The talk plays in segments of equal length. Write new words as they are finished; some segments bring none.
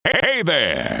Hey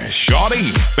there, shawty.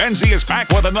 BENZI is back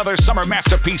with another summer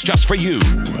masterpiece just for you.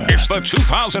 It's the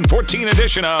 2014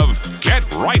 edition of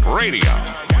Get Right Radio.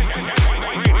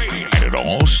 And it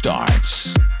all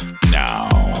starts now.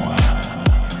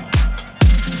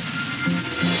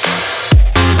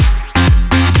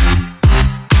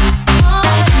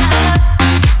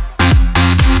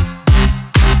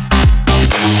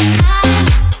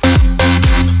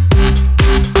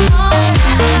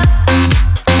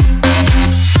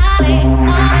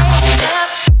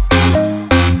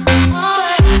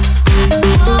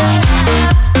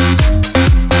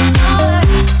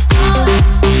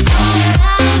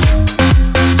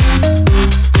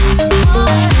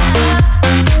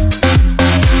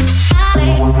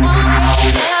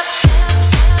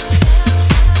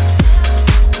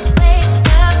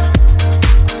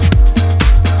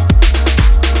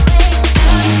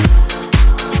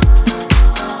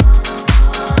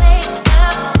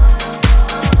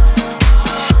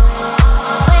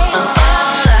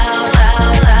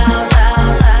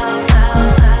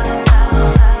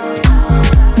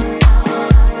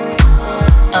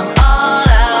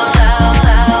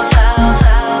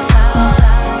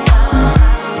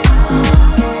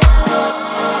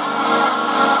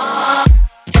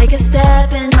 Take a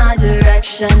step in my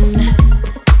direction.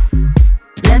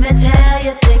 Let me tell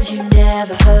you things you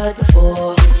never heard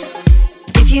before.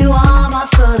 If you want my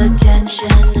full attention,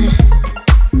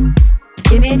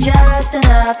 give me just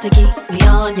enough to keep me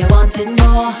on your wanting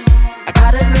more. I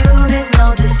got a room, there's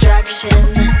no distraction.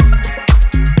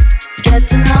 Get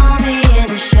to know me in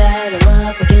a shadow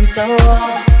up against the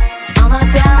wall. All my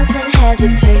doubts and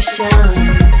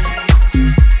hesitations,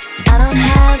 I don't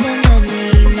have them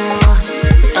anymore.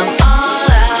 I'm all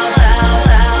out, out,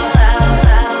 out, out,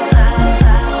 out, out.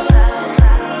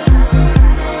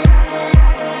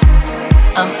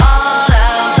 I'm all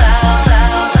out, out,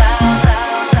 out,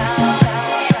 out, out.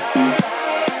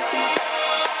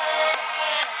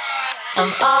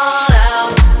 I'm all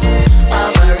out of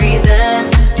my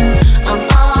reasons. I'm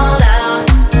all out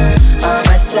of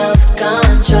my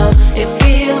self-control. It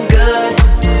feels good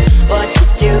what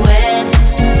you're doing,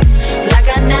 like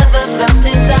I never felt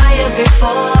desire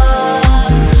before.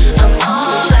 I'm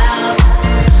all out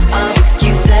of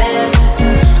excuses.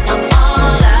 I'm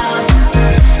all out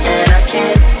and I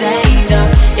can't say no.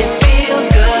 It feels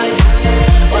good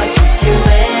what you're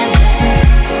doing.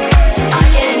 I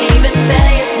can't even say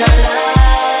it's not love.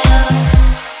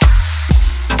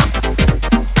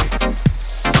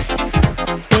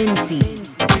 BENZI.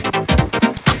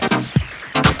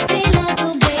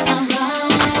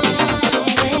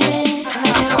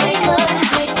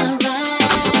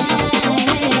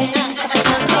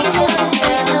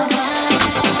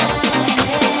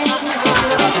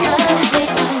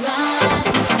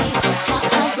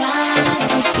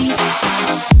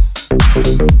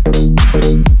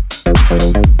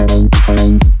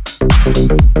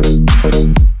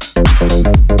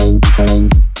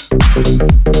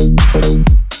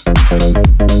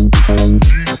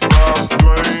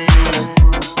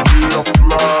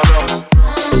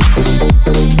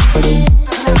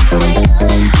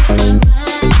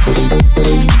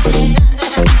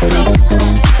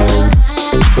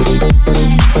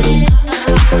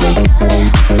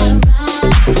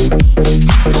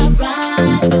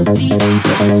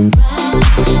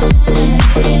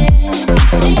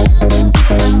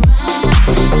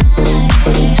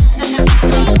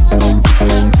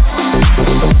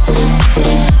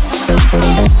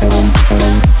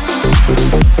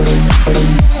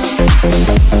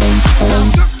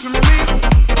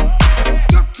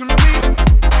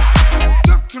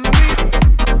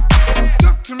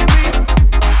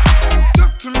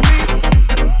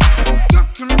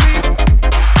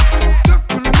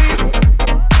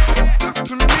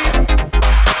 To me.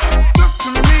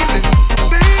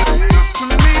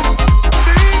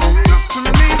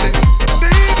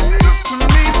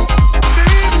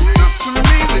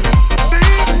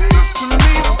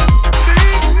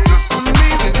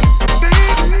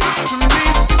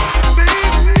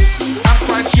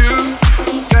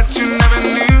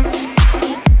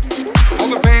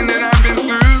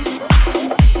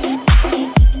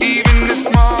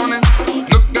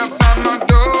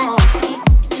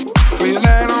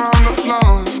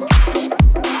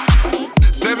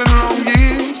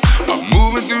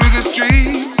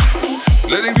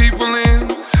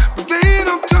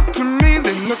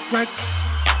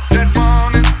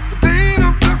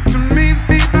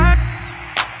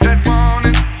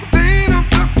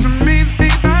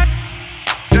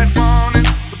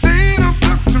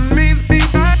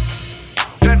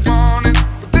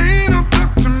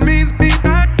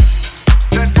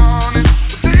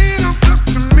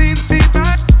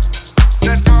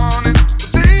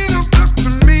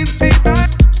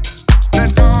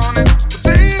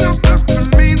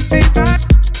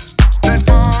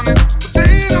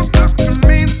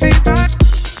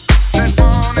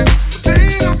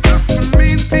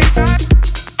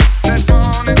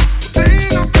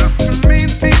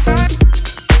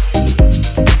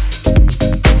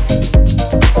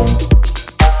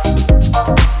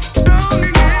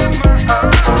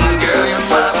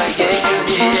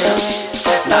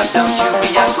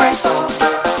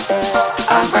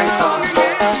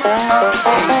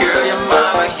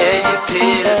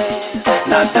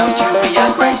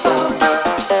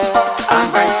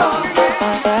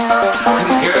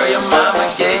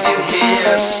 gave you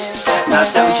hips. Now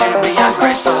don't you be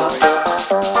ungrateful,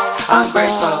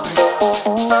 ungrateful.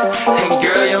 And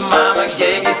girl, your mama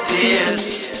gave you tears.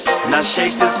 Now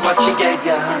shake just what she gave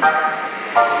you.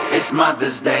 It's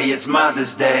Mother's Day, it's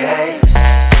Mother's Day.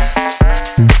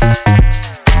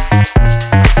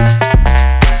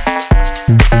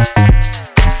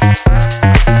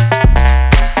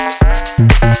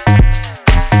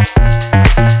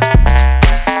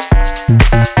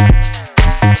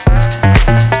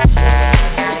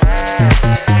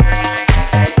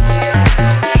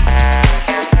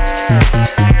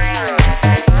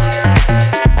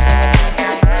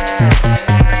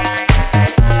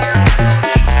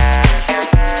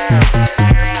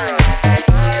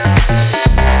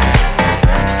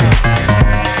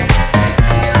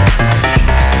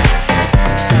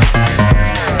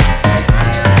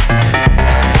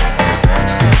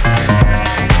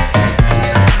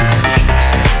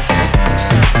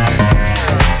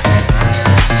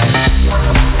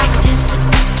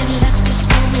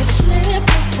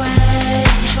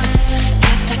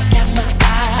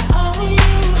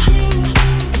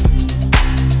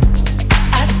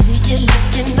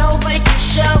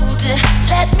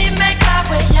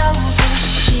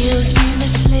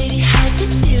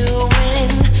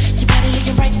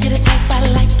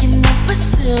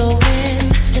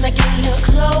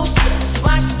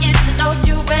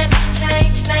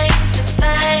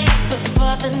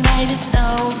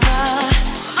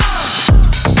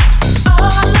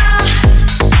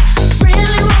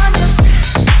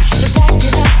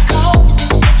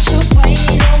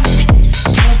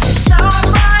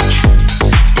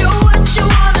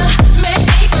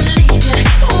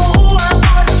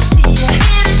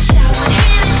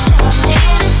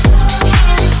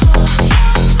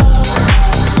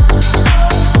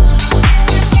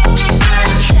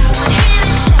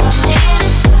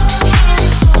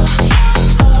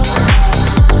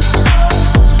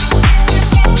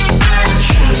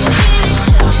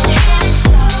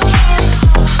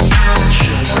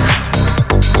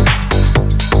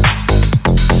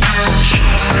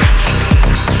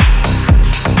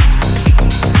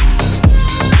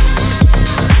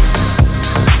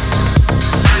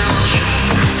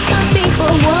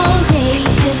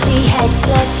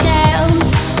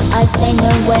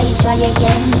 Try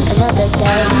again another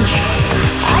day.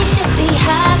 I should be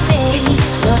happy,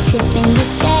 not tipping the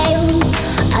scales.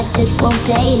 I just won't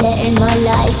play, letting my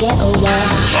life get away.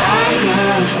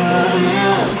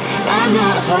 I'm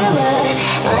not a follower.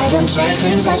 I don't say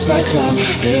things as they come,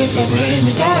 if they bring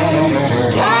me down.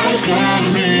 Life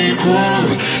can be cool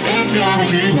if you're a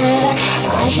dreamer.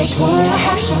 I just wanna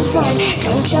have some fun.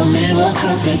 Don't tell me what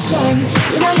could be done.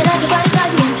 You know you like it, but it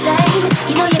drives you insane.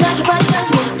 You know you like it, but it drives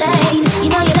me insane. You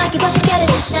know you like it, but you're scared of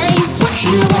the shame. What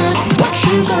you want, what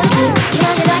you gonna do? You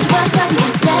know you like it, but it drives me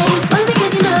insane. Only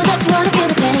because you know that you wanna feel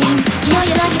the same. You know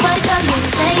you like it, but it drives me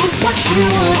insane. What you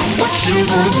want, what you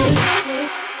gonna do?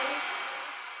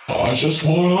 I just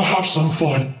wanna have some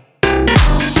fun.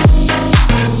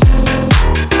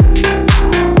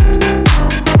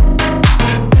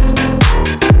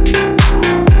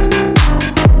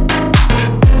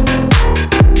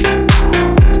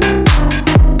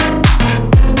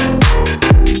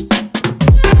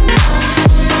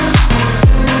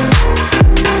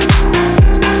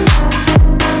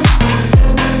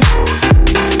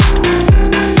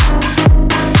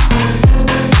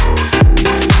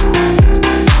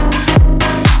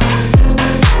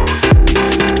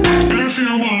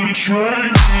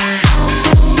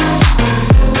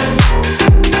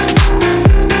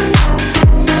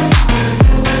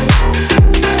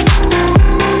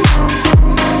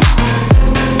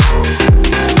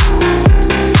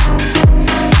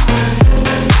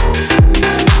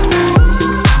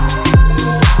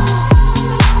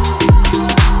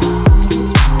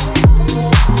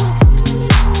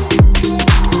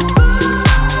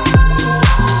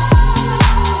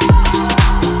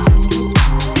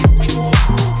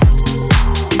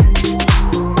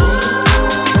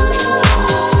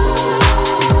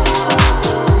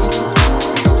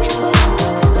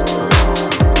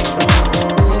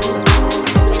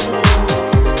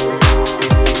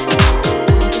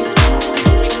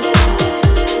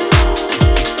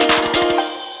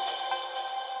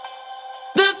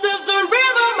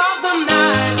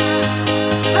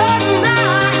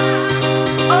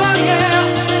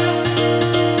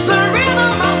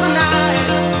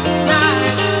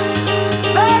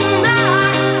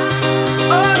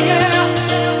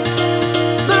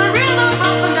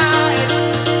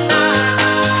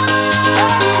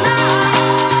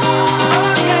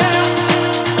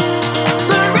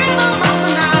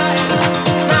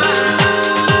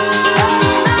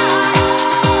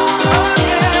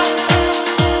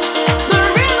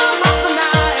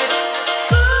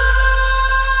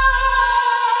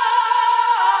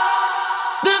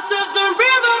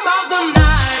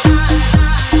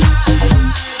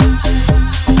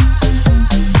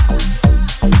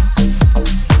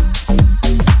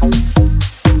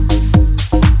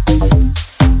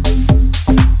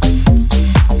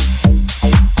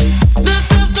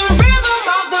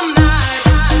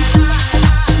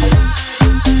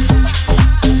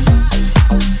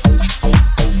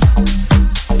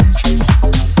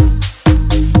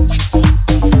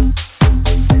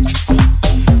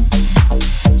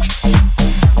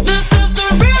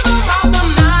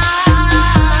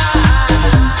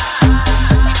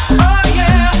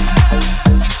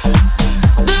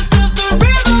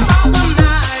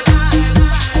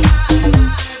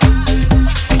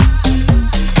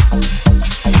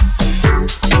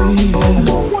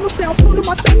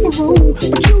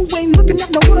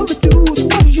 will reduce.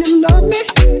 Cause you love me.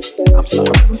 I'm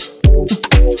sorry.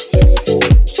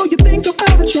 So you think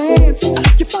about a chance.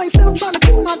 You find yourself trying to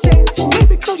do my dance.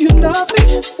 Maybe cause you love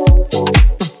me.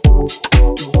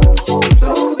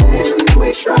 So then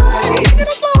we try. Taking it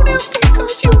slow down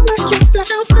because you were used to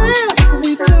how fast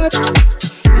we touched.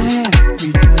 Fast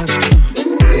we touched. Then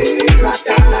we locked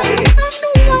eyes. I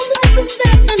knew I wasn't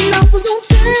there and I was gonna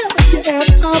tear your ass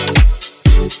up.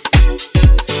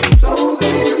 So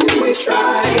then we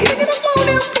try. Taking it slow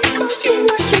down because you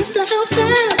were used to how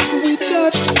fast we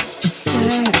touched.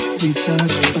 Fast we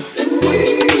touched. Then we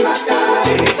locked eyes. I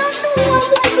knew I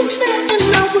wasn't there and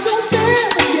I was gonna tear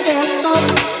your ass up.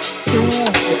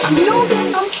 I know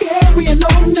that I'm carrying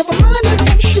on, never mind if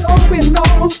I'm showing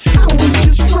off. I was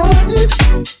just frontin'.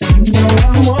 You know I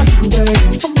want you,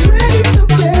 babe. I'm ready to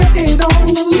bet it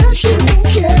on, unless you don't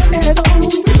care at all.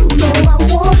 You know I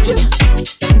want you.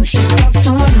 You should stop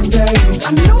frontin', babe.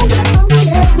 I know that I'm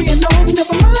carrying on,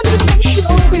 never mind if I'm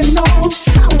showing off.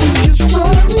 I was just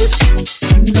frontin'.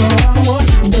 You know I want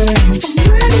you, babe. I'm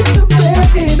ready to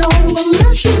bet it on,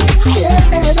 unless you don't care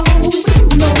at all.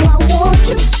 You know I want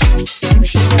you. You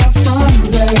should stop frontin',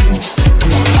 baby.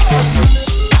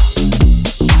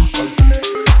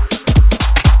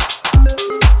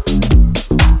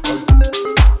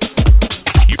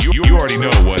 You already know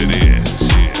what it is.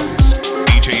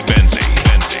 DJ BENZI.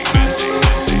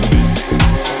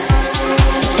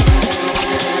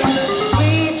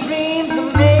 Sweet dreams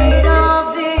are made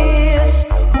of this.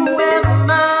 Who am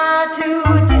I to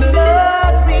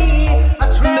disagree? I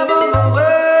travel the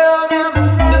world and the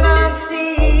seven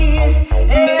seas.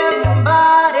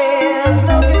 Everybody's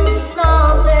looking for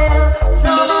something.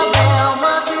 Some of them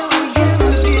want to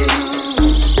use you.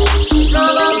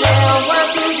 Some of them want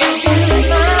to get used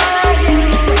by you.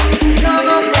 Some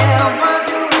of them want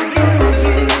to abuse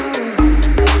you.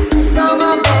 Some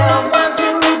of them want to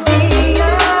be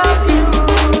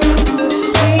abused.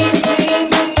 Sweet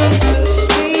dreams,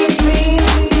 sweet dreams, sweet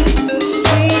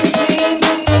dreams, sweet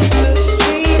dreams,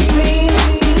 sweet dreams,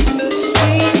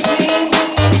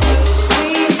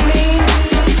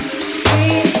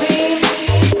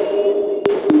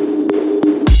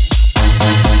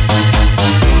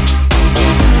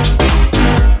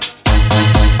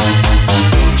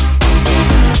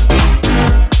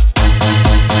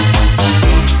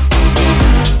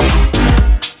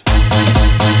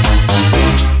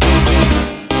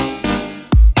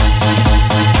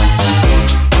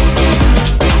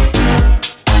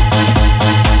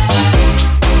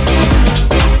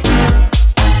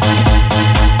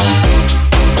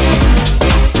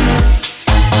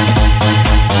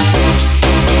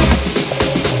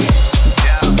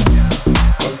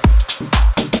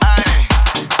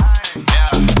 dreams,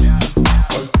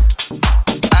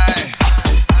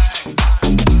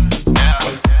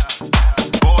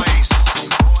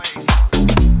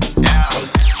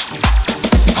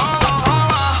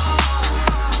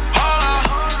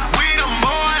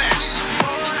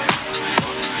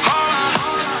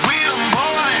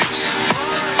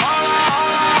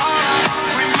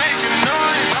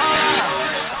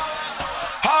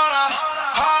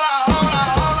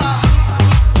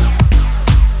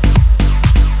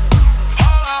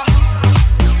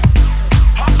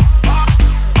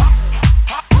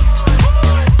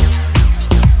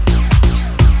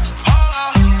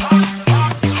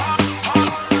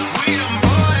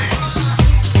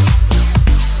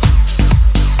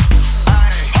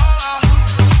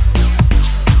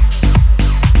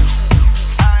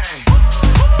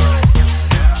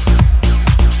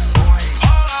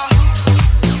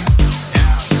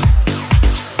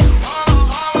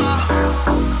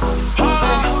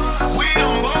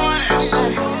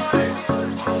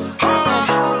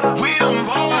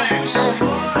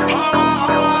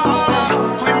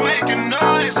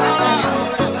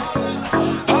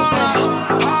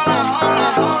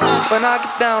 When I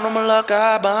get down, I'ma look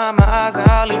hide behind my eyes in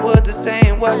Hollywood. This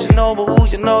ain't what you know, but who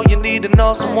you know. You need to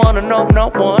know someone to know no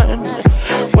one.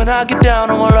 When I get down,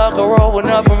 I'ma look rolling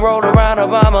up and roll around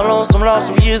about my lonesome. Lost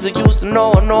some years I used to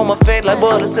know. I know my fate like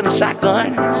bullets in a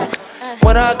shotgun.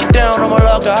 When I get down, I'ma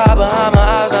look hide behind my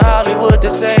eyes in Hollywood.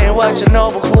 This ain't what you know,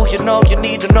 but who you know. You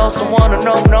need to know someone to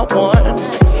know no one.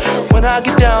 When I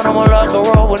get down, I'ma look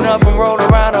rolling up and roll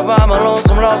around about my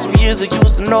lonesome. Lost some years I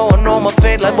used to know. I know my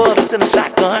fate like bullets in a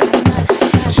shotgun.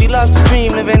 She loves to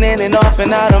dream, living in and off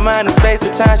and out of mind and space.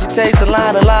 At times she takes a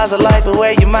line of lies of life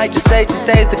away. You might just say she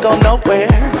stays to go nowhere.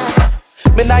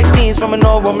 Midnight scenes from an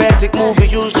old romantic movie.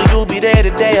 Usually you'll be there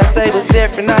today. I say what's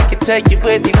different. I can take you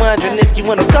with me, wondering if you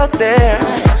wanna go there.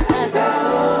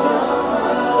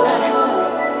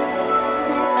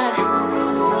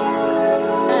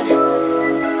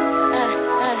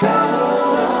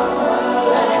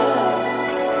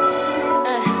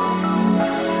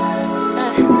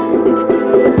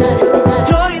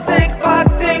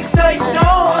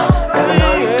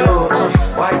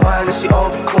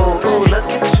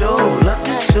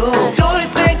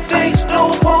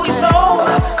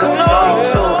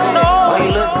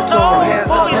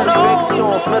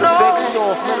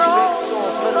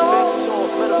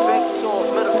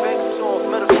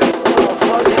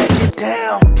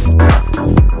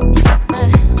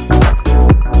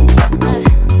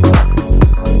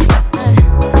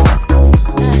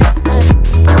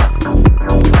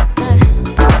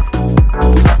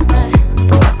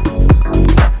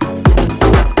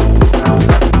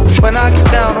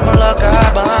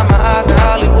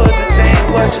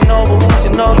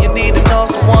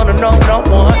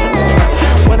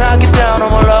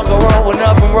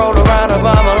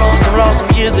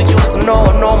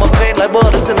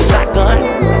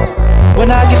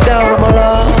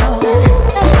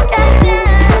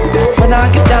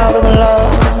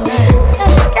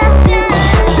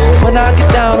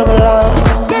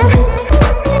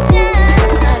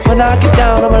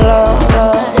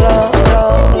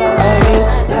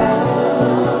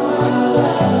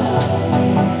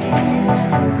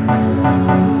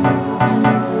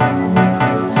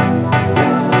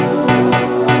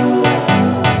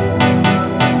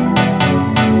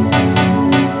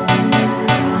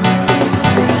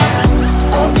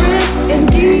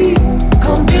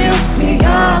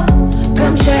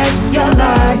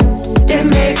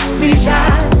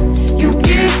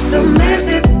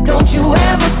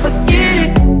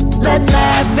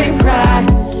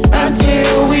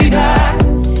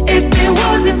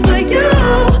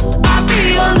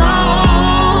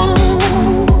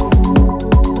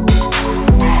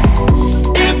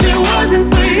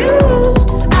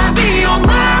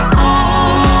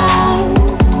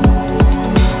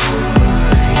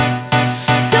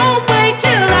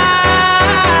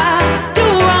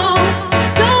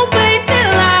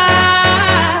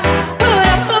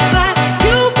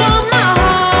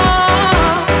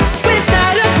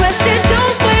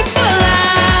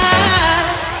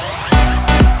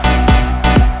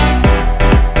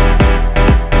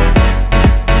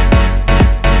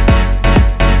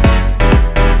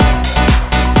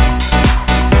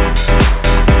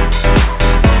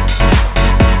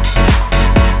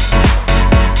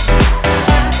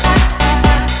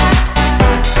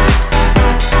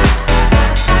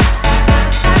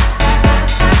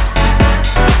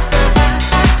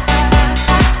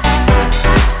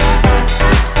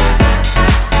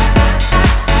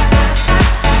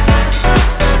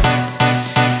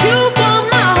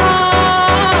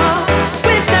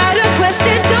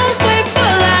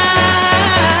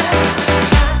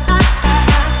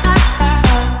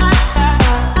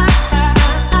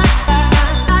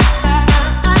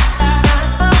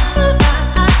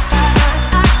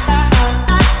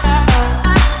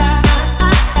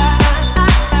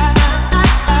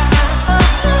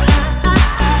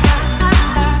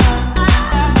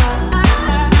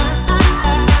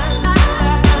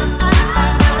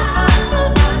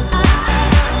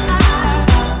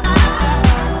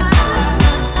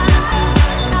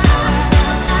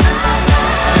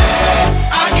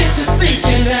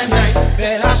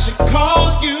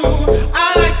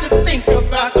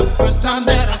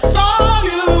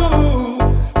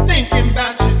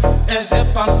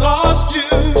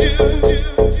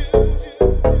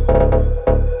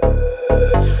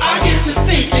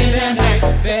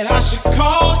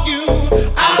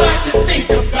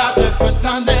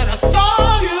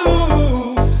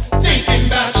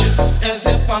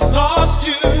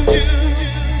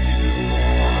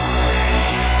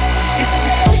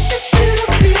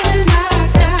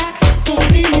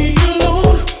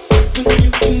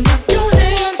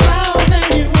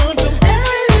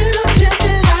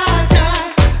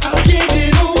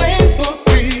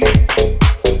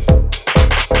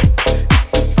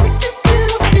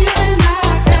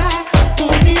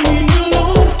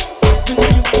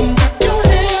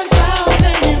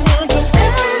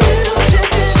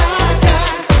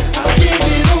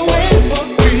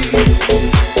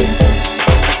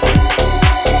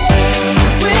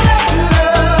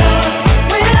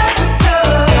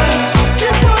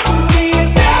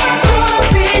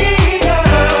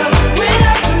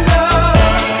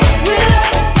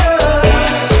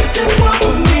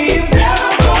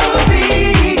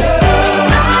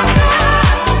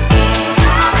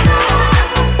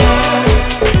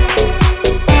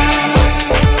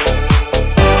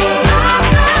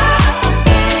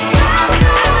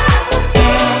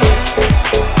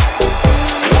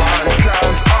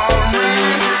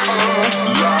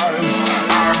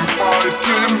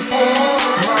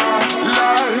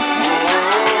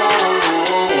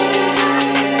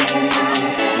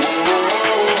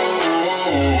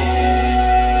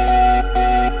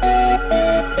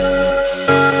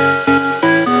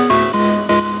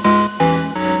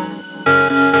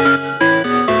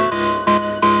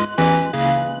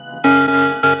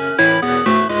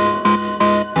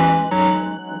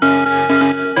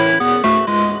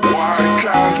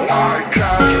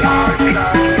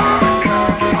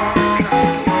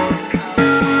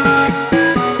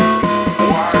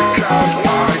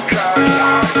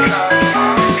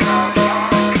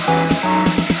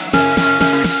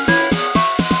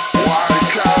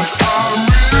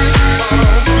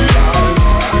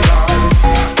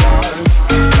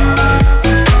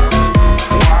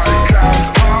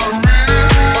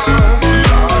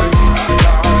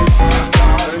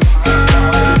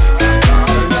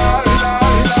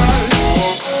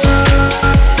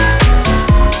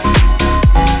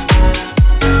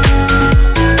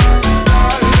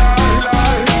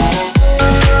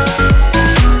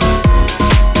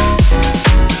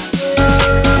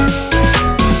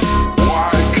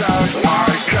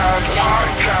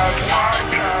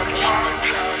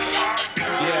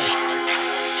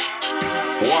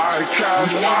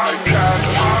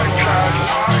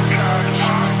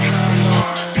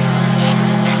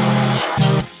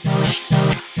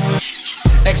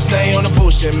 X-Nay on the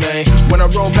bullshit, man. When I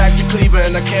roll back to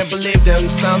Cleveland, I can't believe them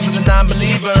sounds of the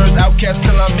non-believers. Outcast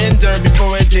till I'm in dirt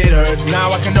before it did hurt.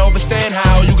 Now I can understand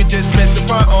how you can dismiss it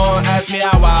front on. Ask me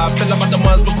how I feel about the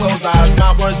ones with closed eyes.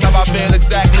 My words, how I feel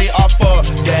exactly off for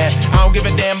that. I don't give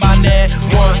a damn by that.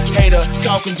 One hater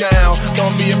talking down.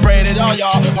 Don't be afraid at all,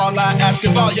 y'all. All I ask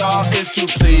of all y'all is to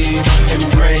please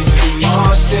embrace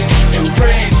emotion,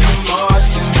 embrace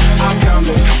emotion. I come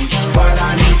in peace, but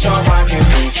I need y'all rocking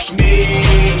with me.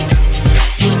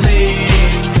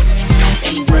 Please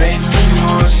embrace the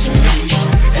motion,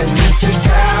 and this is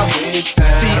how it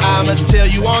sounds. See, I must tell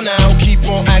you all now, keep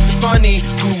on acting funny,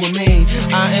 cool with me.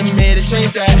 I am here to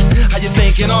change that, how you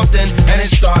thinking often, and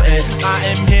it's starting. I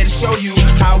am here to show you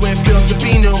how it feels to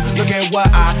be new. Look at what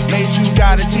I made you,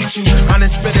 gotta teach you.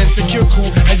 Honest, spit, insecure,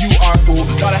 cool, and you are cool.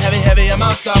 Got a heavy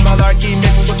amount of malarkey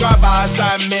mixed with garbage.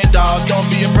 I admit, dog, don't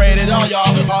be afraid at all,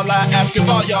 y'all. All I ask of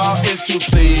all y'all is to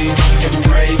please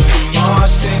embrace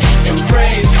emotion,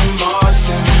 embrace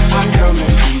emotion. I come in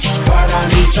peace, but I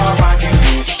need y'all rocking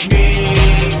with me.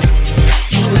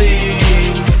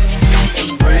 Please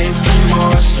embrace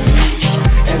emotion,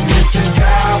 and this is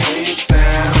how we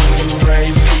sound.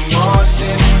 Embrace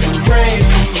emotion, embrace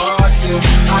emotion.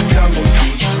 I come in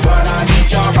peace, but I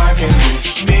need y'all rocking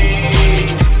with me.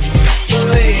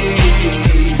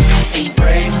 Please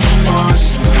embrace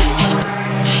emotion.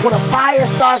 When a fire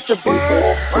starts to burn,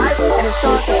 right, and it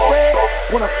starts to spread.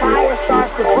 When a fire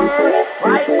starts to burn,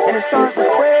 right, and it starts to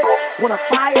spread. When a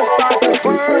fire starts to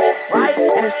burn, right,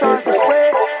 and it starts to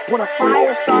spread. When a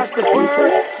fire starts to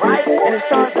burn, right, and it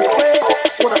starts to spread.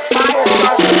 When a fire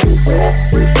starts to burn,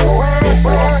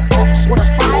 when a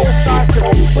fire starts to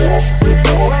burn,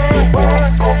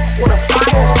 when a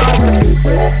fire starts to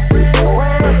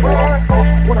burn,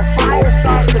 when a fire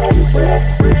starts to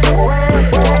burn,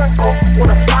 when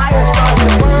a fire starts to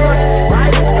burn,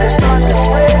 right, and it starts to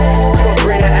spread, you gon'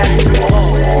 bring that attitude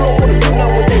home. You don't wanna do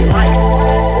nothing with their life.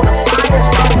 When a fire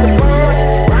starts to burn,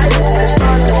 right, and it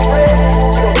starts to spread,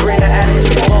 you gon' bring that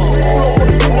attitude home. You don't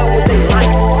wanna do nothing with their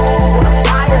life. When a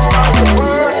fire starts to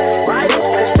burn, right,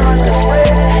 and it starts to spread,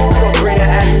 you gon' bring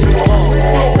that attitude home. You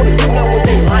don't wanna do nothing with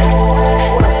their life.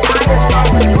 When a fire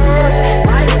starts to burn,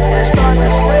 right, and it starts to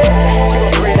spread, you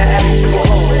gon' bring that attitude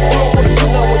home. You don't wanna do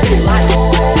nothing with their life. When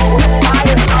a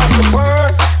fire starts to burn,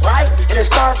 right, and it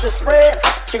starts to spread,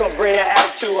 she gon' bring that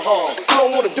attitude home. You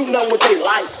don't wanna do nothing with their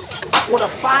life. When a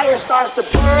fire starts to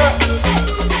burn,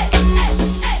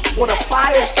 when a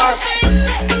fire starts,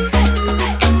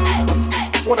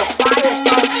 when a fire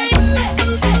starts,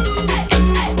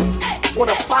 when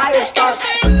a fire starts.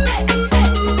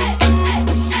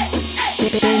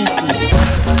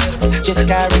 Just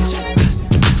got rich,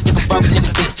 took a broke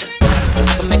nigga bitch,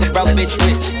 can make a broke bitch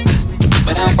rich,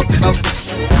 but I don't fuck broke.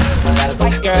 Got a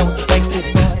white girl with some fake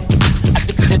titties, I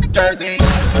took her to the Jersey,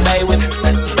 stay with me,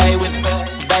 stay with me,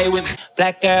 stay with me.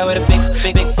 Black girl with a big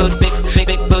boot, big boot, big boot,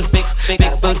 big boot, big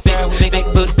boot, big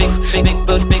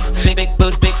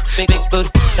boot, big boot.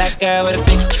 Black girl with a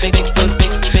big boot, big boot,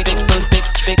 big boot, big boot,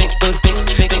 big boot, big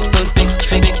boot.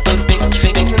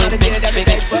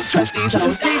 Trust these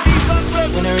hoes.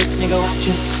 When a rich nigga want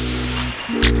you,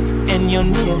 and your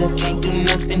nigga can't do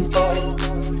nothing for you.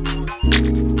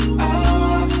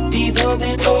 These hoes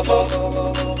ain't over.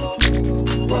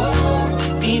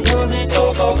 These hoes ain't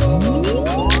over.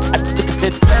 I took it to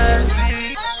the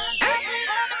Jersey.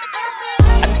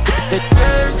 I took it to the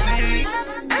Jersey.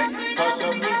 I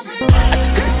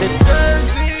took it to the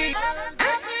Jersey.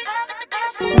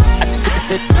 I took it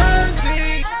to the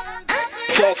Jersey.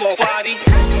 Go party.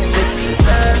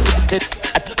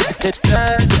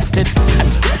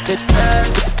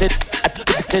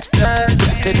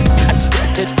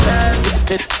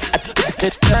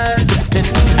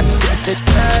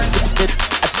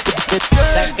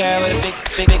 That girl with a big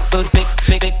boot, big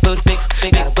boot, big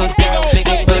boot, girl, big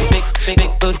boot, big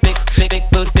boot, big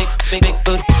boot, big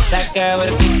boot. That girl with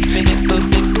a big boot,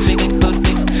 big boot, big boot,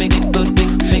 big boot,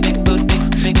 big boot, big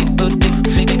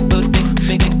boot,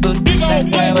 big boot. That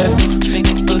girl with a big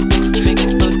boot, big boot, big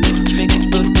boot, big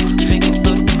boot,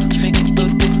 big boot,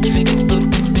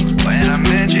 big boot. When I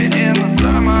met you in the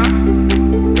summer,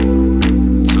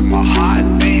 to my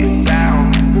heartbeat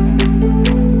sound,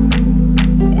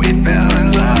 we fell in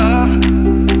love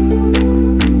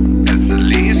as the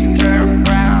leaves turn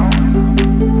brown,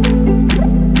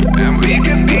 and we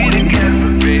could be together,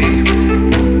 baby,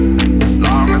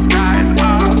 long as skies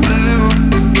are blue.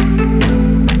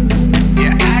 You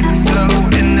act so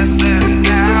innocent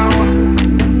now.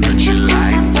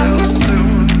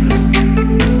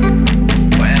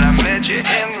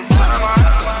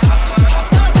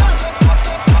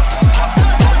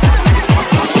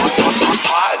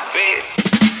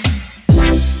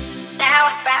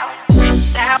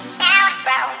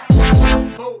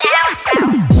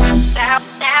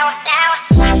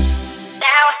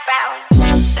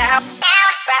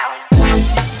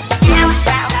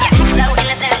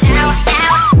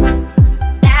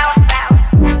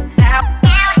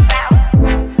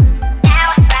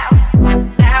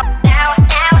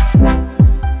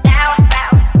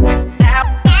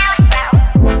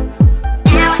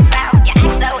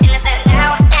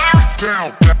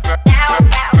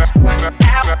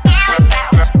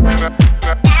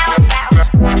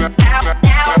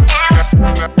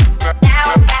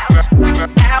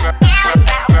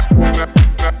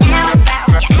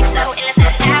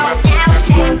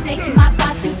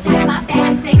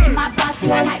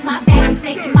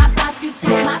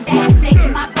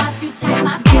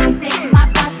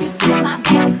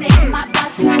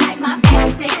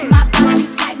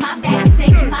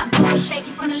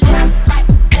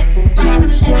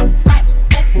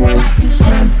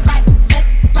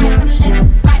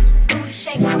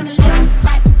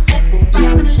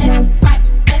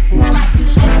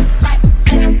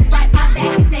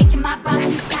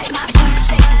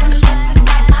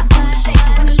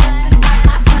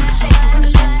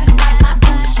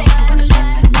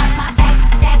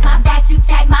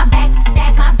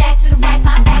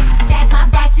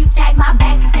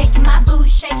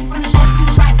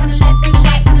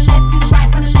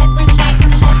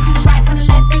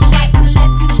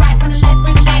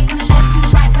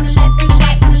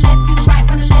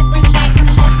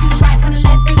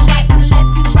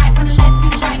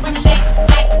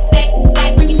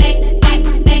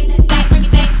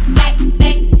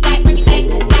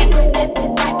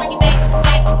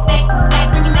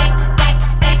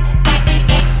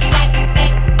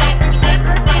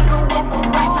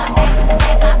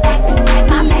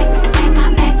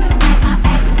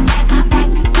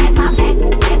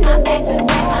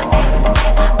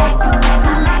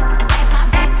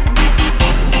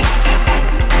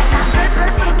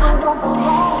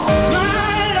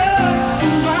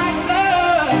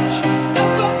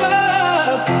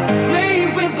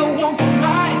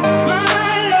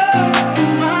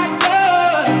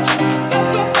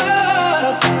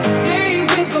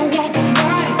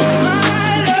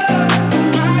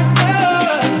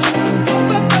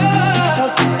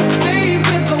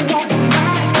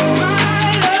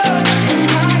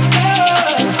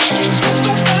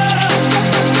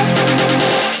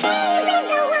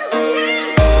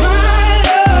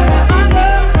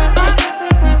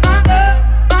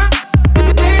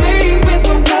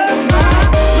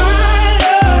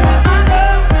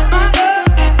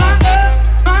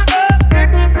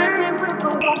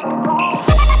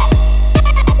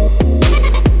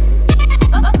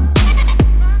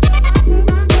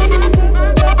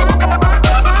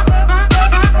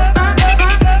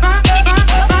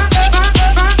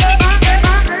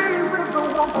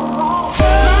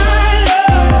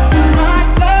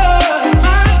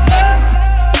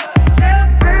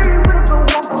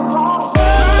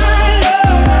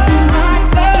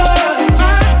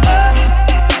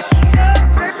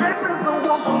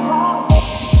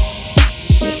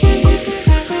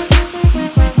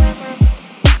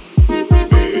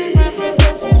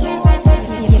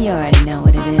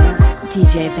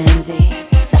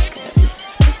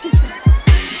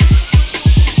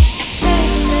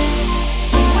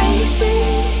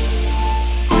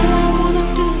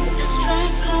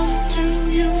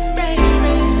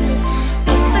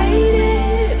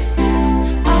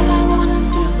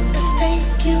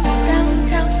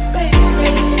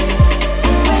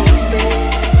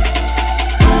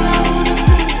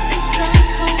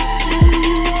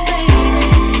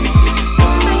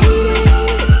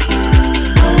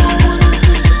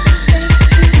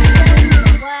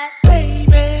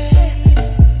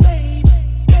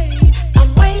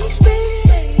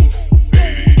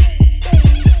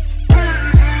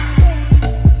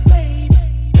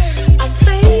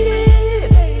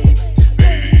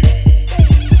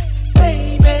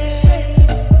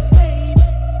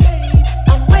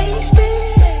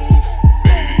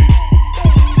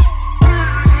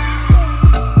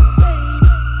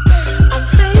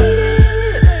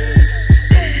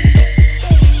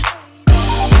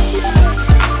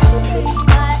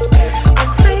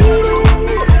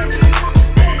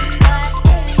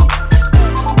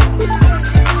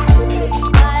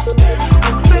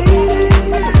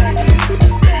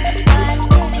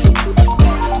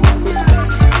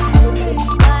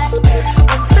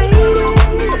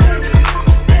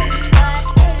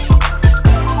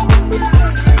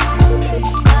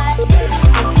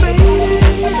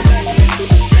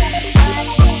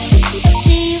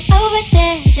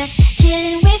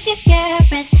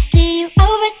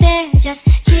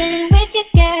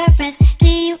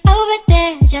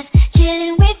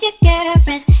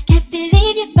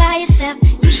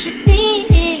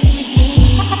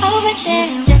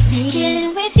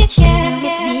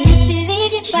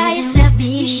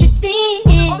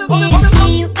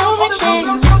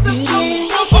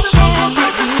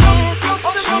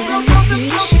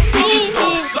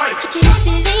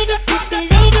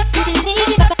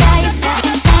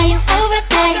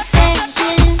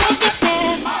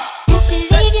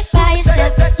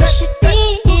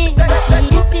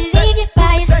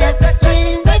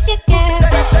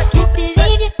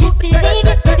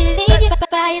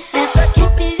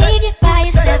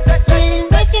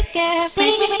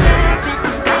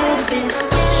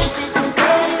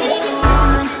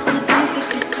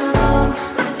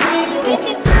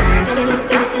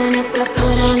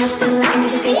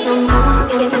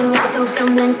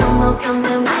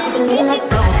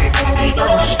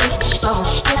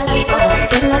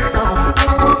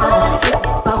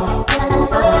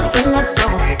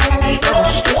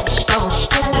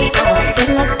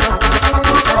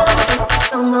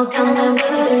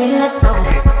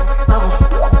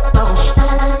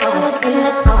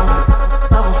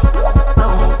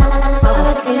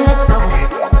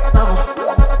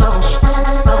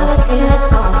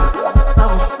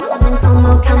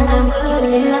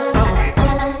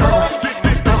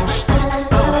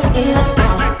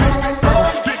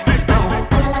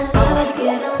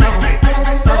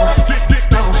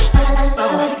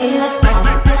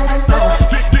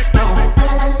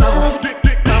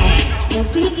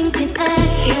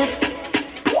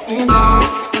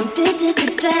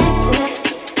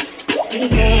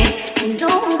 You know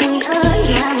who we are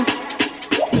now.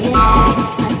 Yeah,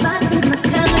 my box is my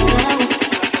color now.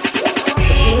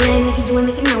 You ain't making you ain't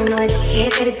making no noise.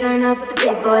 Get ready to turn up with the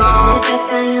big boys. Live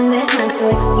fast, die young, that's my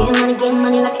choice. Get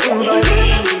money like an invoice.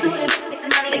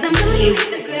 Make the money, make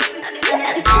the grip.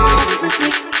 I be sliding with my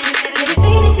click. Get it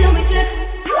faded till we trip.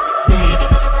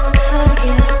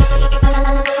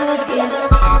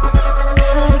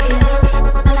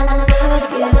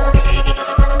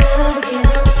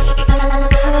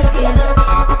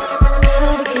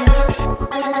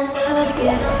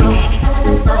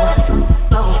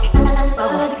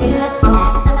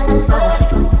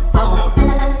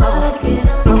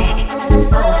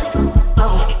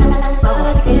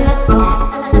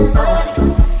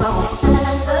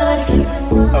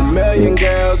 A million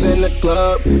girls in the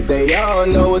club, they all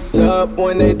know what's up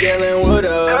when they dealing with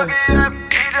us.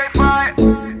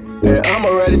 And I'm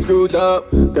already screwed up,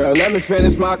 girl, let me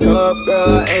finish my cup,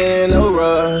 girl, I ain't in no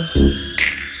rush.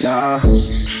 Nah,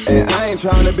 and I ain't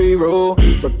tryna be rude,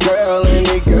 but girl,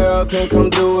 any girl can come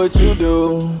do what you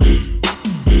do.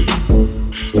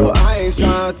 So I ain't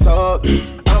tryna talk,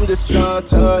 I'm just tryna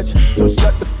touch. So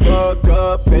shut the fuck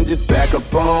up and just back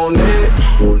up on it.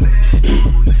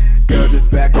 Girl,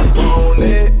 just back up on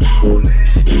it.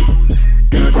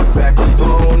 Girl, just back up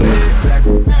on it.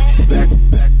 Back.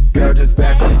 Girl, just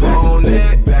back up on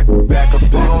it. Back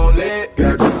up on it.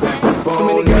 Girl, just back up on it. Too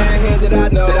many girls in here that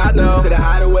I know. To the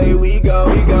hideaway we go.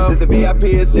 This a VIP,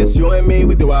 it's just you and me.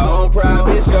 We do our own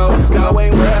private show. Girl, we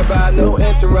ain't worried about no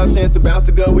interruptions. To bounce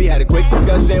to go, we had a quick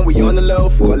discussion. We on the low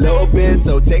for a little bit,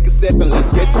 so take a sip and let's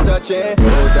get to touching.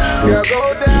 Go down, girl,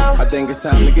 go down. I think it's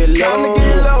time to get low.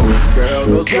 Girl,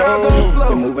 go slow.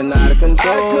 You're moving out of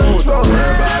control. Don't worry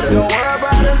about it.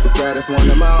 This girl is one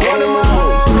of my own.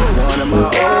 One of my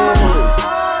own.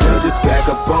 Girl, just back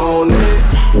up on it.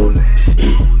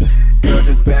 Girl,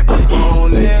 just back up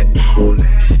on it.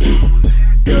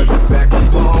 Girl, just back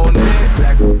up on it.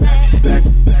 Back.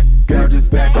 Girl,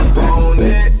 just back up on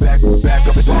it. Back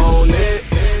up on it.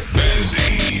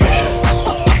 BENZI.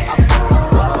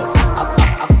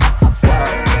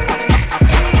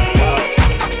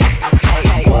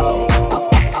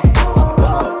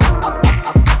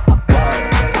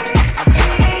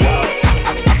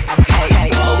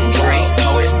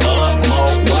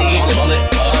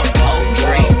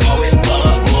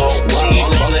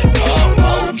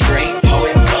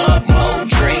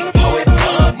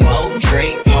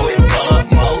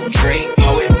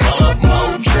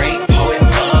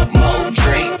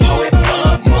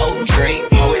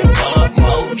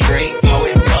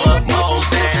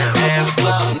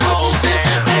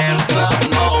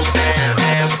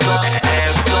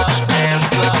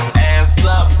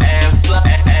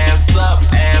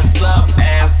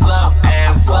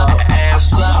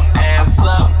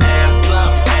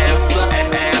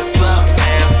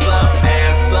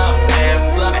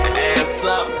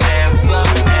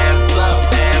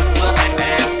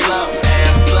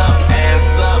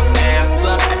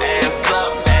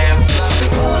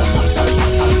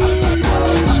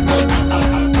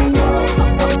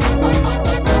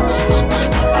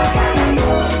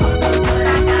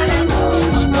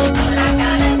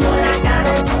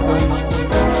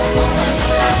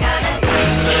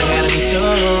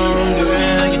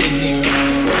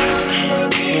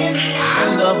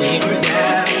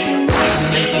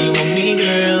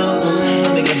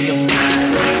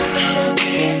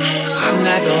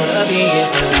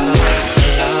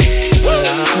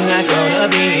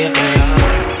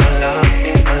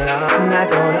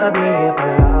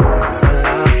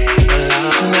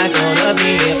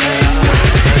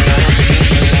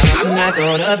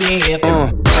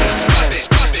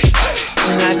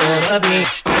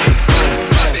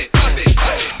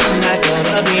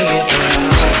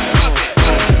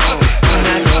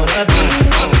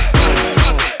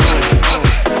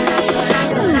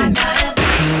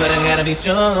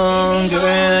 Strong,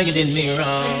 girl, you did me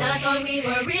wrong. And I thought we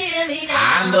were really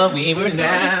down. I thought we were So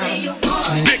down. you say you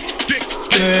want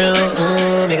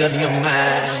Girl, make up your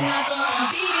mind.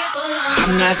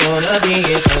 I'm not gonna be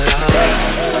here for long.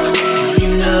 You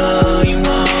know you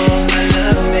want my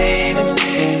love, baby.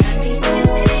 Girl,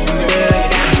 you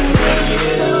got me for you.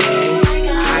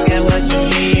 I got what you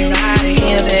need right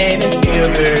here, baby. Yeah,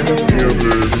 baby.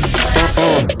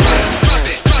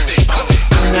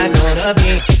 I'm not gonna be.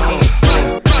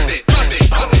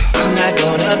 I'm not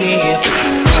gonna be here.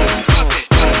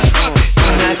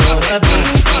 I'm not gonna be.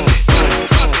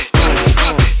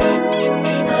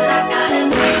 but I got him.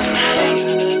 Got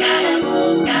him.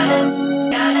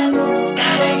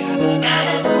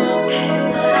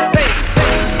 But I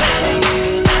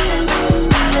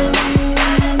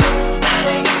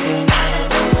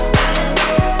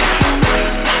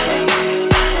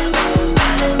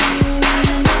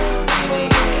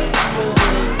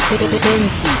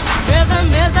BENZI.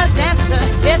 Rhythm is a dancer,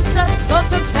 it's a source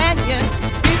companion.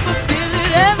 People feel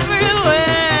it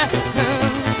everywhere.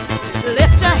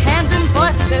 Lift your hands and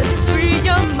voices, free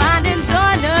your mind and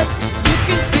join us. You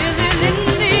can feel it in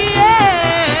the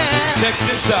air. Check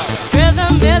this out.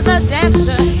 Rhythm is a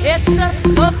dancer, it's a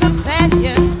source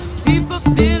companion. People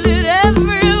feel it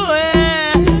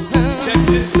everywhere. Check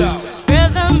this out.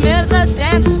 Rhythm is a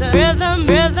dancer. Rhythm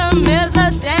is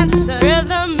a dancer.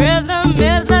 Rhythm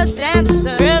is a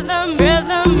dancer. Rhythm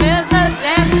is a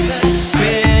dancer.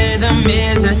 Rhythm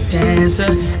is a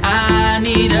dancer. I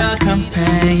need a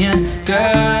companion.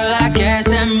 Girl, I guess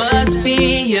that must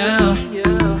be you.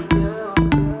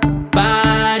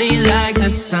 Body like the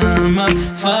summer,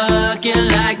 fucking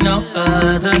like no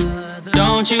other.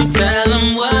 Don't you tell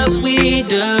them what we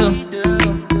do.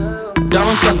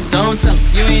 Don't tell them, don't tell them,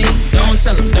 you ain't need. Don't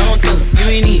tell them, don't tell them, you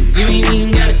ain't need. You ain't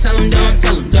even gotta tell them, don't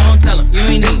tell them, don't tell them, you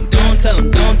ain't need. Don't tell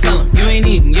them, don't tell them, you ain't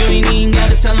need. You ain't even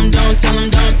gotta tell them, don't tell them,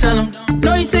 don't tell them.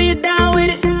 Know you say you're down with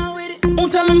it.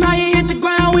 Won't tell them how you hit the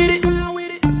ground with it.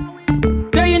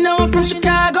 Girl, you know I'm from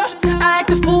Chicago. I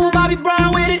act a fool, Bobby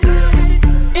Brown with it.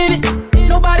 In it,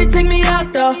 nobody take me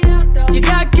out though. You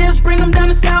got gifts, bring them down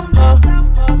to South Pole.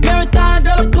 Marathon,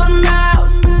 girl, I put them out.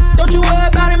 Don't you worry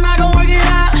about him, I gon' work it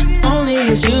out. Only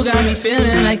cause you got me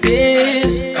feeling like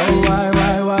this. Oh, why?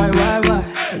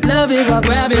 I love it while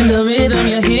grabbing the rhythm,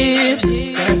 your hips.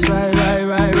 That's right.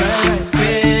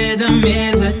 Rhythm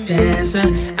is a dancer.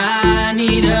 I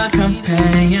need a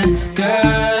companion.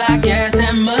 Girl, I guess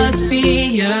that must be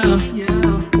you.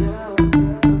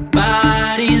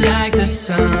 Body like the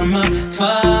summer,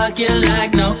 fuck you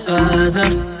like no other.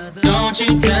 Don't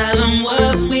you tell them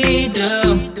what we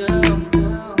do.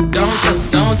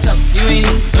 Don't tell them, you ain't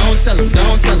need. Don't tell them,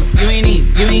 don't tell them, you ain't need.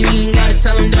 You ain't even gotta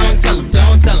tell them, don't tell them,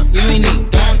 don't tell them, you ain't need.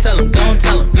 Don't tell them, don't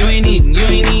tell them, you ain't need. You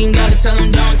ain't even gotta tell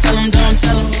them, don't tell them, don't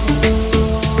tell them.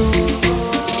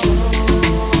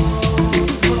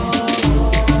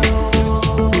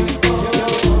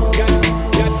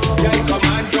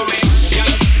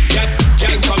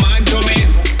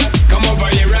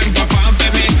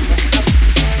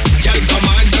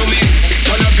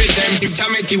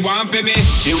 Make you want for me.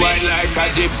 She whine like a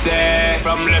gypsy.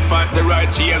 From left hand to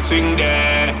right, she a swing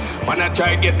there. Wanna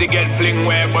try get fling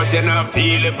where, but you not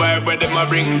feel the vibe where them a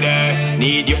bring there.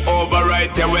 Need you over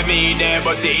right there with me there,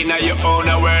 but inna your own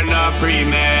we're not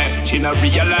pre-me. She not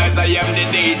realize I am the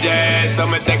DJ, so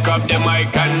me take up the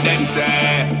mic and then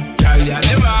say, girl, ya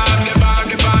the bomb, the bomb,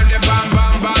 the bomb, the bomb,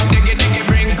 bomb, bomb, diggy, diggy,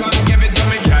 bring, come give it to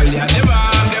me, girl, ya the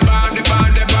bomb, the bomb, the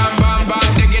bomb, the bomb, bomb, bomb,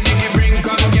 diggy, diggy, bring,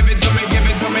 come give it to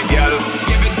me, girl.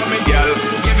 Girl,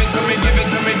 give it to me, give it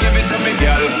to me, give it to me,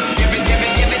 girl. Give it, give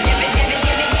it, give it, give it, give it, give it,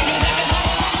 give it, give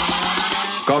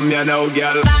it. Come here now,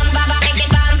 girl.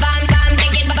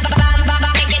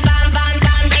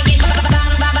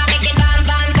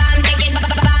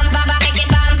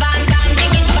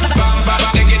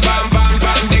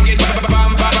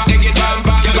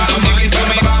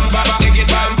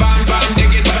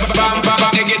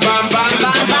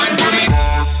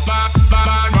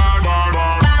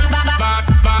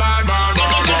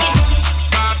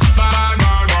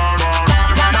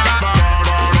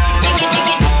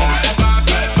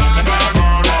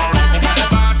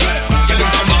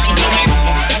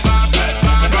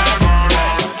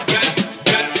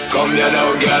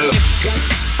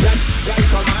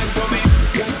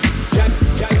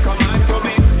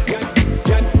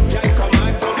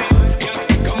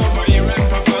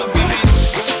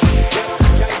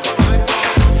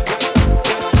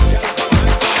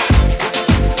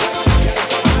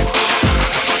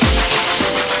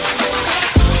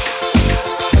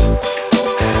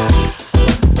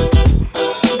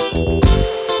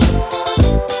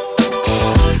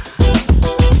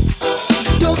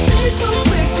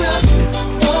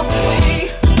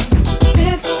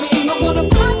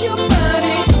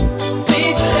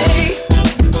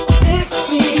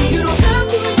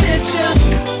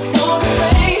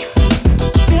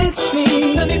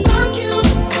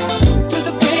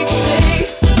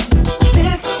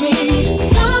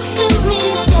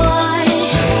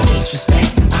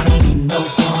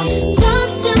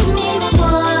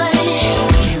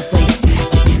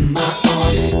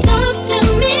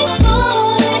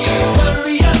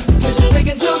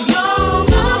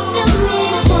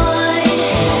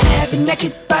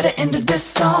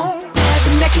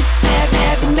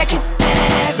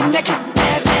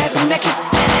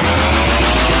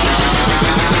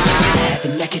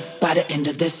 by the end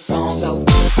of this song. So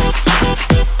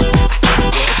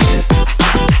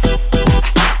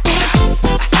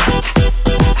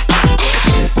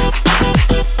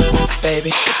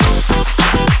baby,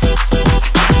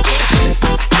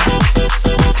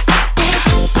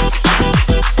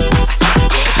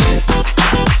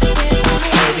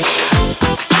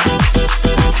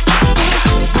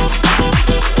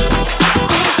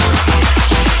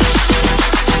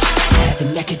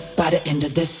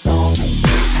 this song.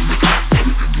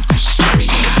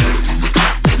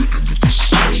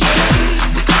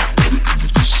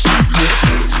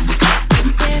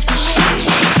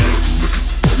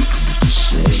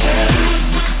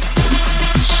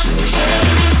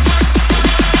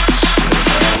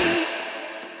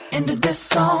 Into this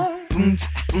song. Boom,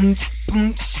 boom,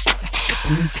 boom,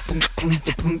 boom, boom, boom,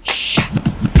 boom,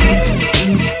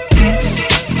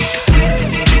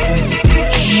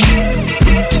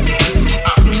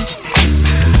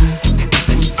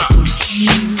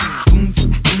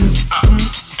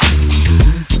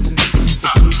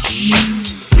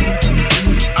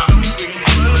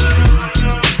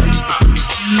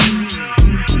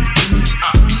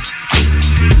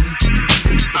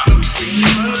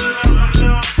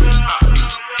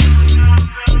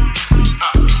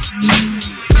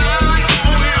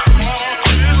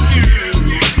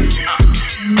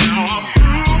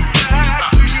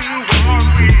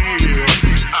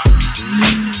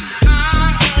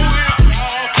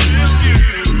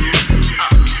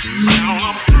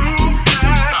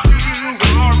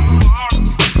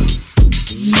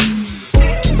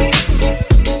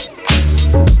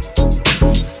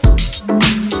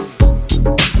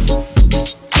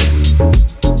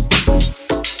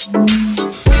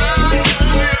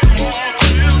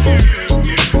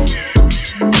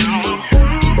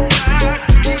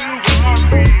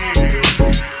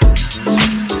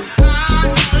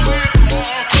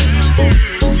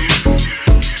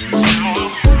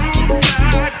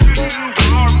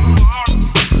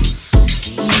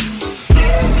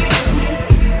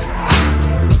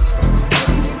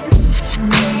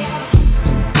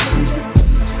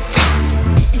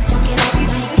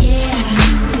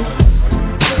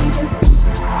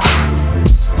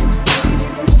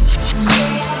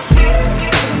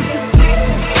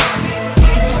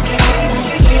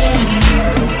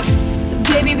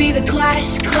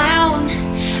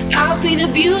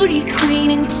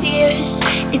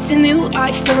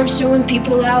 Showing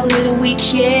people how little we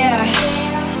care.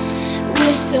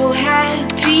 We're so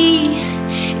happy,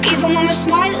 even when we're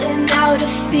smiling out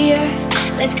of fear.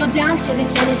 Let's go down to the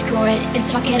tennis court and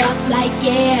talk it up like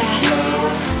yeah.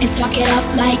 And talk it up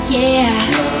like yeah.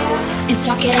 And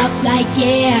talk it up like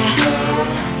yeah.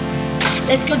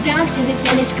 Let's go down to the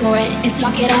tennis court and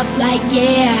talk it up like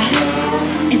yeah.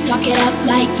 And talk it up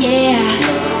like yeah.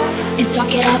 And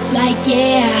talk it up like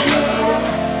yeah.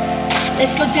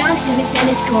 Let's go down to the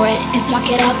tennis court and talk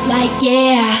it up like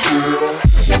yeah.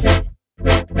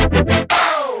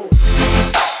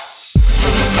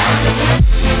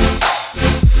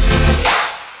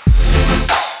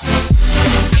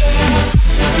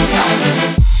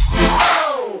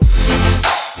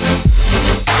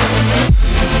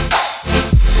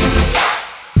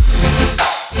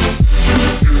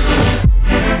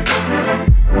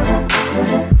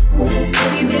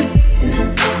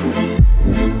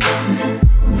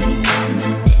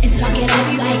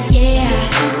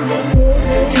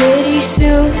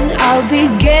 I'll be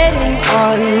getting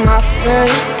on my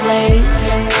first plane.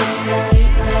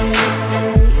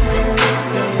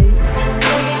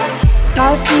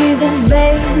 I'll see the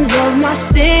veins of my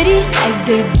city like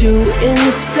they do in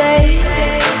space.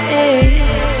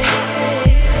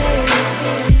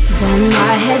 But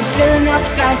my head's filling up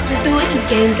fast with the wicked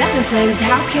games up in flames.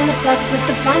 How can I fuck with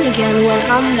the fun again when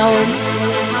I'm known?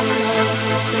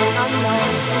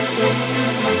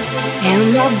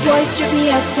 And my boys strip me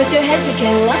up, put their heads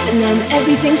again, loving them.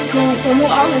 Everything's cool when we're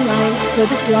all in line for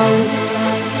the throne.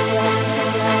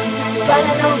 But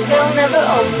I know they'll never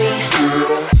own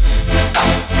me.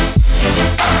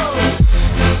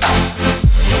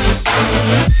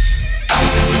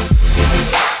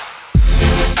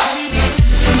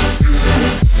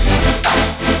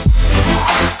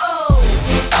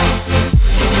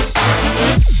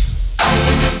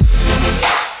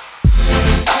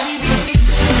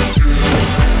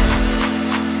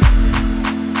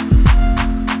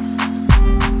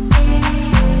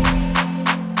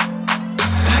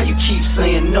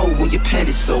 Saying no when your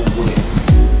panties so wet.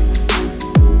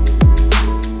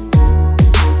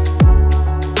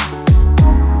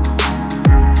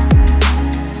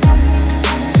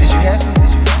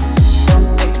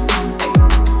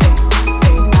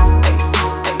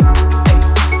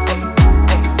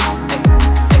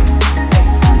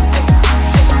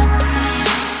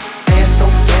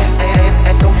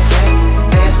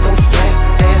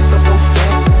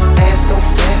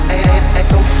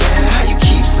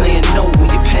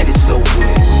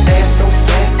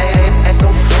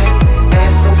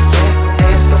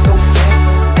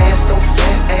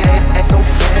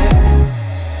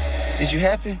 Is you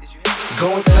happy?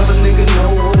 Go and tell a nigga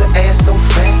no with an ass so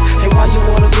fat. Hey, why you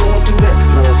wanna go and do that?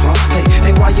 Love, huh?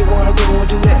 Hey, why you wanna go and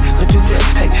do that? Do that.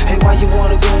 Hey, why you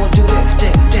wanna go and do that?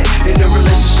 That. In a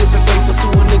relationship and faithful to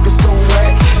a nigga so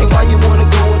rag. Hey, why you wanna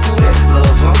go and do that?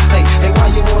 Love, huh? Hey, why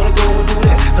you wanna go and do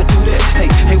that? Do that.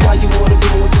 Hey, why you wanna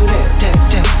go and do that?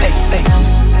 That. Hey.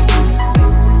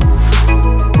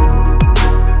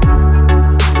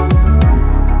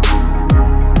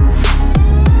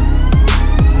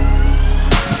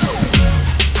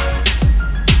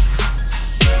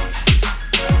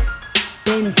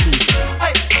 BENZI.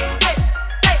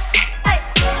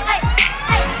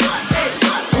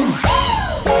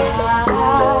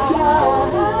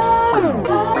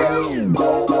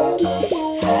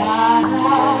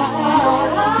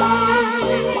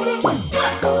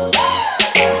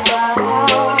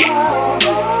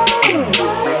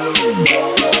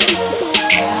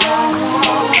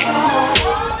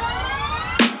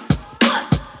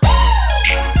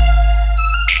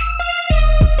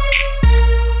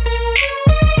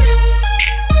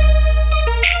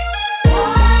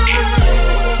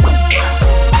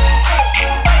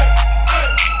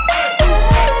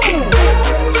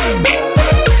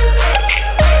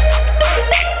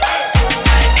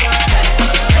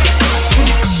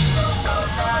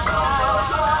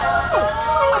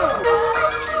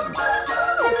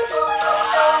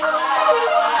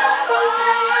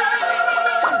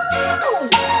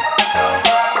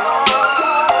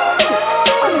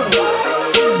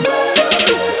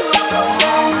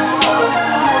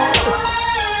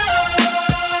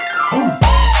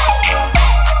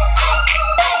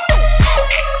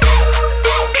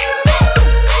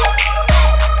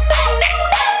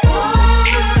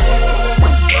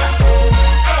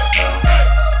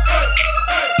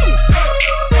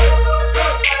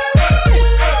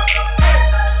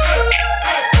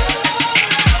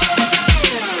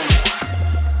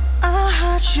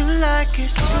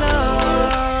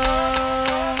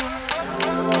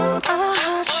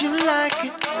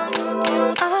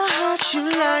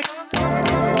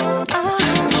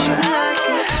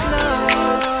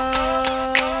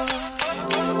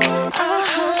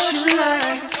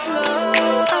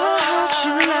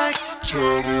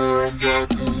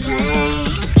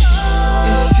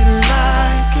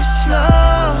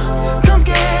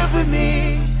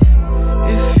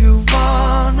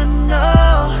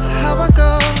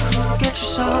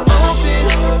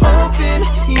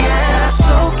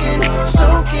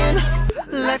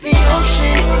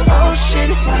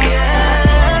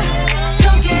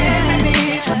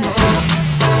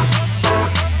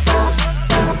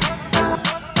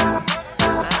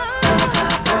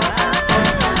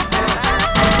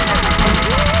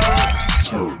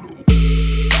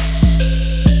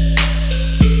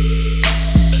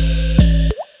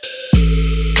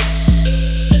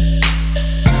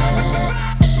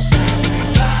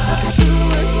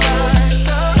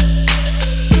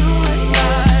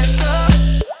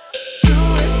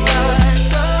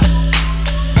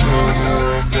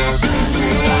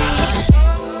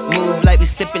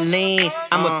 sipping lean.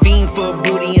 I'm a fiend for a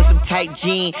booty and some tight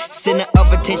jean. Center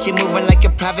of attention, moving like a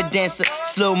private dancer.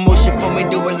 Slow motion for me,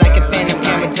 do it like a phantom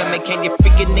camera. Tell me, can you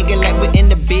freak a nigga like we're in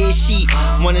the bed sheet?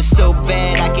 Want it so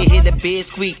bad, I can hear the bed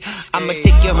squeak. I'ma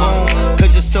take you home,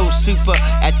 cause you're so super.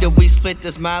 After we split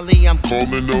this Molly, I'm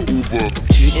calling the Uber.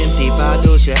 Two empty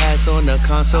bottles, your ass on the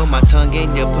console. My tongue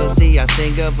in your pussy, I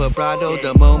sing a vibrato.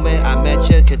 The moment I met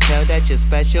you, could tell that you're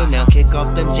special. Now kick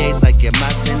off them J's like you're my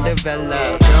Cinderella.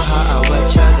 Girl, how I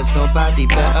wet ya, there's nobody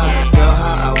better. Girl,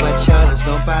 how I wet ya, there's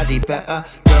nobody better.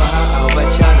 Girl, how I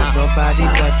wet ya, there's nobody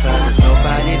better. There's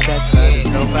nobody better, there's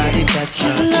nobody better.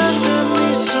 Your love got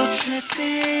me so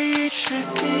trippy,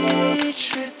 trippy,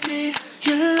 trippy.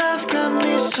 Your love got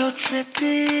me so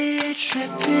trippy,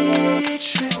 trippy,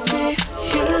 trippy.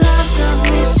 Your love got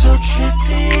me so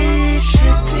trippy,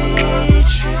 trippy,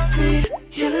 trippy.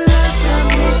 Your love got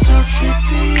me so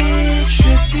trippy,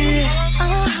 trippy. I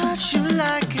heard you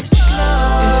like it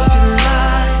slow. If you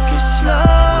like it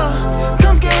slow,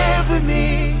 come get with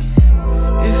me.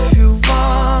 If you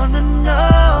wanna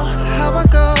know how I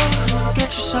go,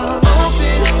 get you so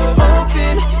open,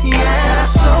 open, yeah,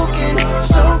 soaking,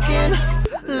 soaking,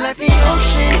 like the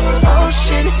ocean,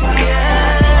 ocean,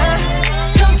 yeah.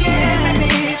 Come get with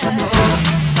me.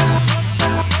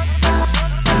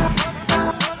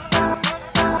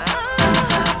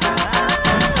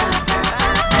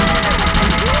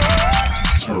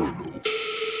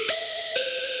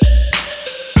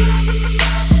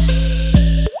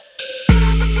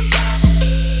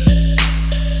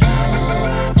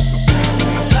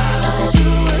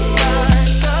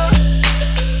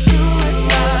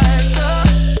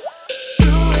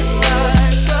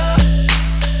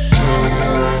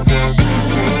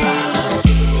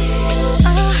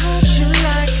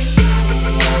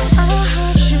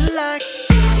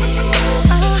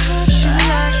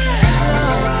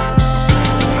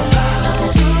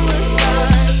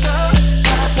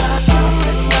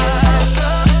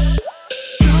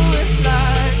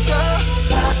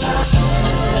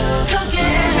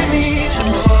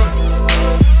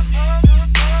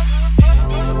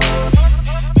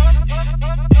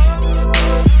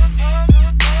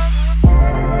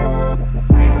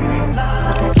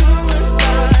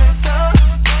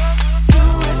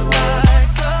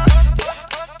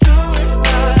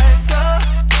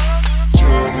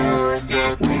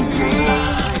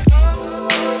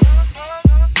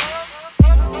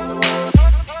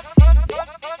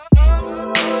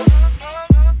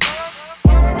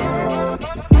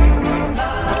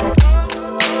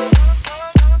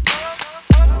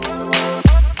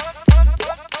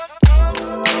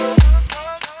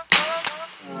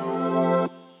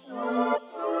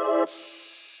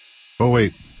 Oh,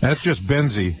 wait. That's just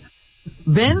BENZI.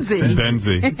 BENZI?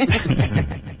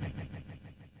 BENZI.